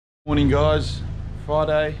Morning guys,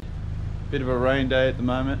 Friday, bit of a rain day at the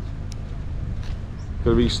moment.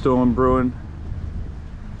 Got a big storm brewing,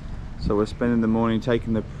 so we're spending the morning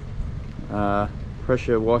taking the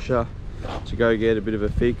pressure washer to go get a bit of a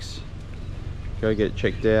fix, go get it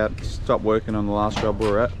checked out, stop working on the last job we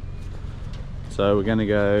were at. So we're going to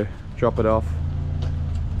go drop it off,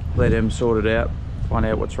 let them sort it out, find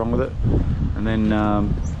out what's wrong with it, and then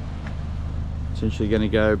essentially going to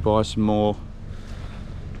go buy some more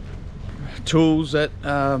tools at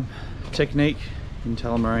Technique in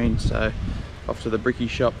Tullamarine. So off to the Bricklayers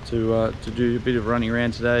Shop to do a bit of running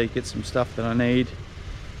around today, get some stuff that I need,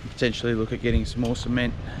 potentially look at getting some more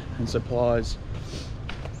cement and supplies.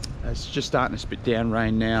 It's just starting to spit down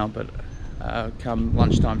rain now, but come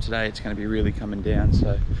lunchtime today it's going to be really coming down,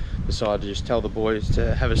 so decided to just tell the boys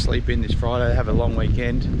to have a sleep in this Friday, have a long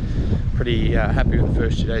weekend. Pretty happy with the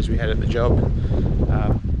first 2 days we had at the job.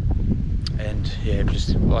 And yeah,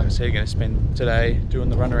 just like I said, going to spend today doing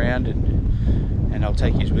the run around, and I'll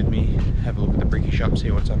take you with me, have a look at the Bricklayers Shop, see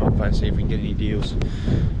what's on offer, see if we can get any deals.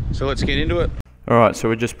 So let's get into it. Alright, so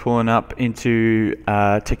we're just pulling up into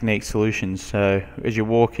Technique Solutions. So as you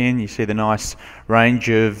walk in, you see the nice range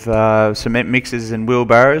of cement mixers and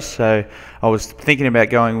wheelbarrows. So I was thinking about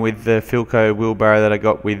going with the Philco wheelbarrow that I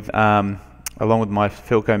got with along with my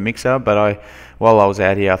Philco mixer, but while I was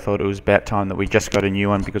out here, I thought it was about time that we just got a new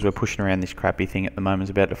one, because we're pushing around this crappy thing at the moment.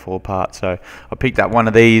 It's about to fall apart. So I picked up one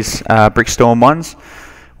of these Brickstorm ones.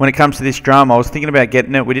 When it comes to this drum, I was thinking about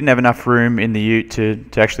getting it. We didn't have enough room in the ute to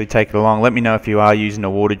actually take it along. Let me know if you are using a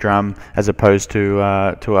water drum as opposed to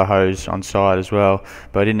a hose on site as well.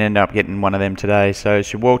 But I didn't end up getting one of them today. So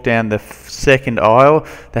as you walk down the second aisle,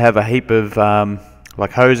 they have a heap of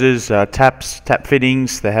like hoses, tap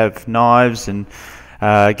fittings. They have knives and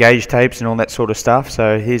gauge tapes and all that sort of stuff.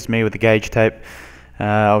 So here's me with the gauge tape.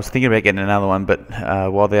 I was thinking about getting another one, but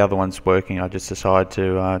while the other one's working, I just decided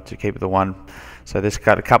to keep the one. So this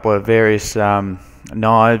got a couple of various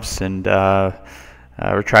knives and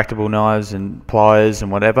retractable knives and pliers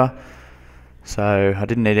and whatever. So I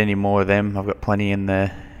didn't need any more of them. I've got plenty in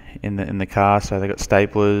the car. So they got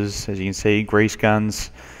staplers, as you can see, grease guns,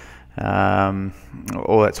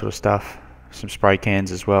 all that sort of stuff. Some spray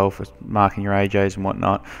cans as well for marking your AJs and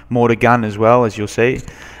whatnot. Mortar gun as well, as you'll see.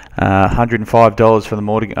 $105 for the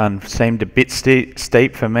mortar gun seemed a bit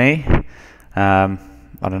steep for me. I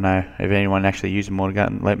don't know if anyone actually used a mortar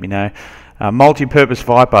gun, let me know. Multi-purpose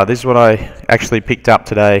Viper, this is what I actually picked up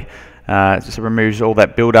today. It just removes all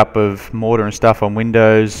that build-up of mortar and stuff on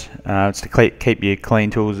windows. It's to keep your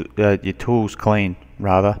tools clean,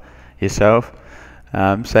 rather, yourself.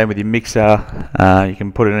 Same with your mixer. You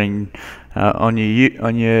can put it in on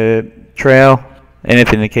your trowel,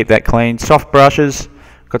 anything to keep that clean. Soft brushes,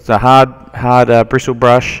 got the hard bristle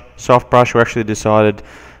brush, soft brush. We actually decided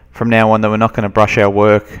from now on that we're not going to brush our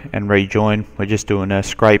work and rejoin. We're just doing a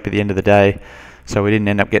scrape at the end of the day, so we didn't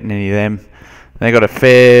end up getting any of them. They got a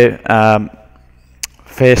fair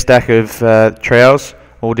stack of trowels,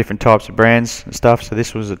 all different types of brands and stuff. So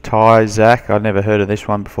this was a Thai Zac. I'd never heard of this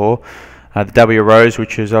one before. The W Rose,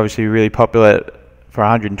 which is obviously really popular, for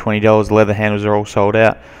 $120. The leather handles are all sold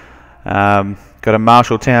out. Got a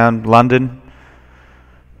Marshalltown London,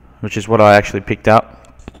 which is what I actually picked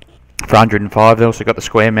up, for $105. They also got the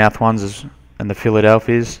square mouth ones and the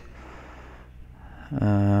Philadelphias,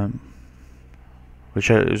 which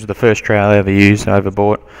was the first trowel I ever used, I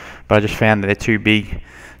overbought, but I just found that they're too big,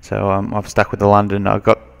 so I've stuck with the London. I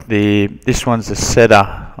got this one's the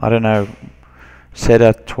Setter, I don't know,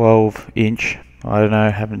 Setter 12-inch. I don't know,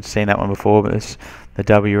 haven't seen that one before, but it's the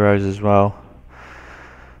W Rose as well,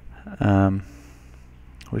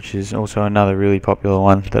 which is also another really popular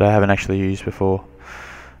one that I haven't actually used before.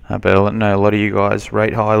 But I know a lot of you guys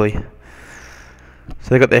rate highly. So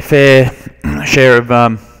they got their fair share of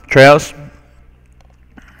trowels.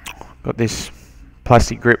 Got this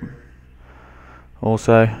plastic grip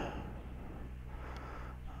also,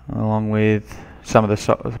 along with some of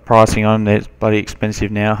the pricing on them. It's bloody expensive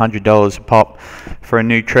now, $100 a pop for a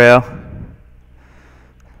new trowel.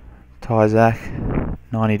 Thai Zac,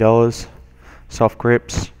 $90. Soft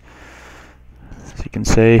grips, as you can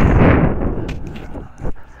see.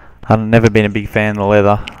 I've never been a big fan of the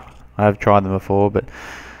leather. I have tried them before, but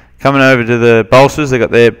coming over to the bolsters, they got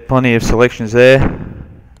there plenty of selections there.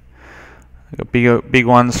 They got big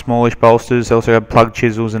ones, smallish bolsters. They also have plug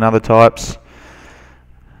chisels and other types,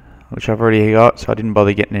 which I've already got, so I didn't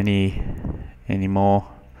bother getting any more.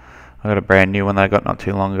 I got a brand new one that I got not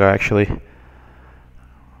too long ago, actually.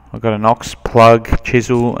 I've got an ox plug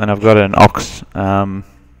chisel, and I've got an ox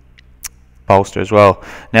bolster as well.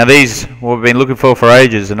 Now these, what we've been looking for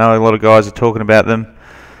ages. I know a lot of guys are talking about them.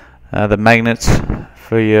 the magnets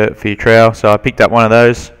for your trowel. So I picked up one of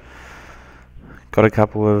those. Got a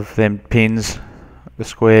couple of them pins, the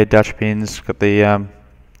square Dutch pins. Got the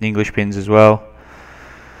English pins as well.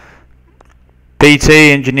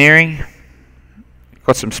 BT Engineering.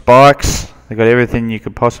 Got some spikes. They got everything you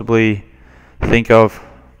could possibly think of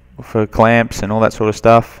for clamps and all that sort of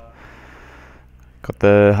stuff. Got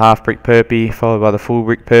the half brick perpy followed by the full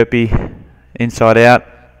brick perpy, inside out,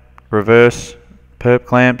 reverse perp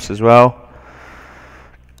clamps as well.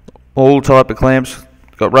 All type of clamps.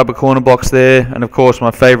 Got rubber corner blocks there, and of course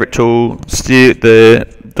my favourite tool, the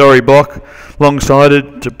dory block,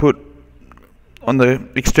 long-sided, to put on the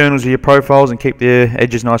externals of your profiles and keep the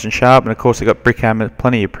edges nice and sharp. And of course they got brick hammers,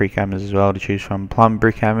 plenty of brick hammers as well to choose from. Plum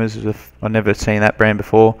brick hammers, I've never seen that brand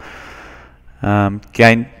before.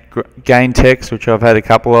 Gain Techs, which I've had a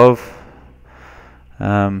couple of.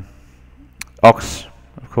 Ox,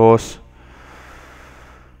 of course.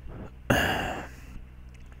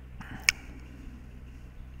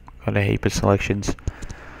 Got a heap of selections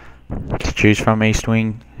to choose from. East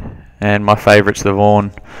Wing, and my favourite's the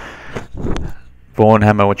Vaughan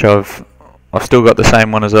hammer, which I've still got the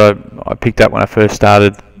same one as I picked up when I first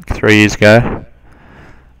started 3 years ago,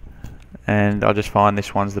 and I just find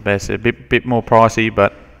this one's the best. A bit more pricey,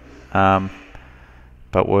 but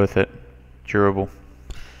worth it. Durable.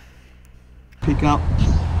 Pick up.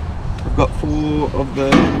 I've got 4 of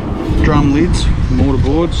the drum lids, mortar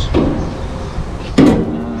boards.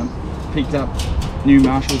 Picked up new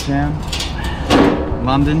Marshalltown,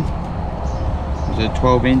 London. It was a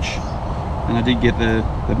 12-inch, and I did get the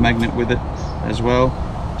magnet with it as well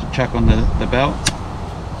to chuck on the belt.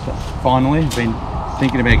 So finally, I've been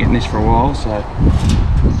thinking about getting this for a while. So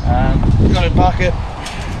got a bucket.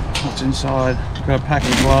 What's inside? Got a pack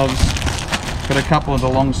of gloves. Got a couple of the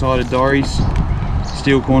long-sided dories,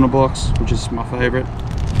 steel corner blocks, which is my favourite.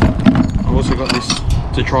 I've also got this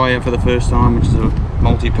to try out for the first time, which is a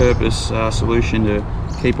multi-purpose solution to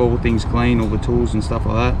keep all things clean, all the tools and stuff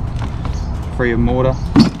like that, free of mortar.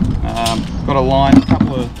 Got a line, a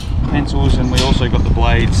couple of pencils, and we also got the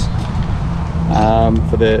blades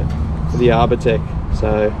for the Arbortech.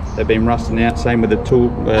 So they've been rusting out. Same with the tool,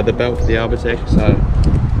 the belt for the Arbortech. So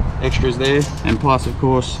extras there, and plus of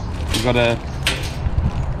course we've got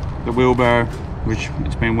the wheelbarrow, which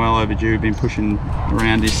it's been well overdue. We've been pushing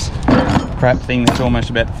around this crap thing that's almost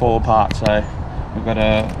about to fall apart. So we've got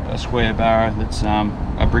a square barrow that's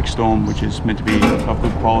a Brickstorm, which is meant to be of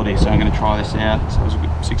good quality. So I'm going to try this out. So it was a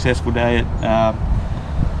good, successful day at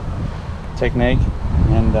Technique,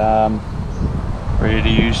 and ready to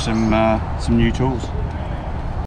use some new tools.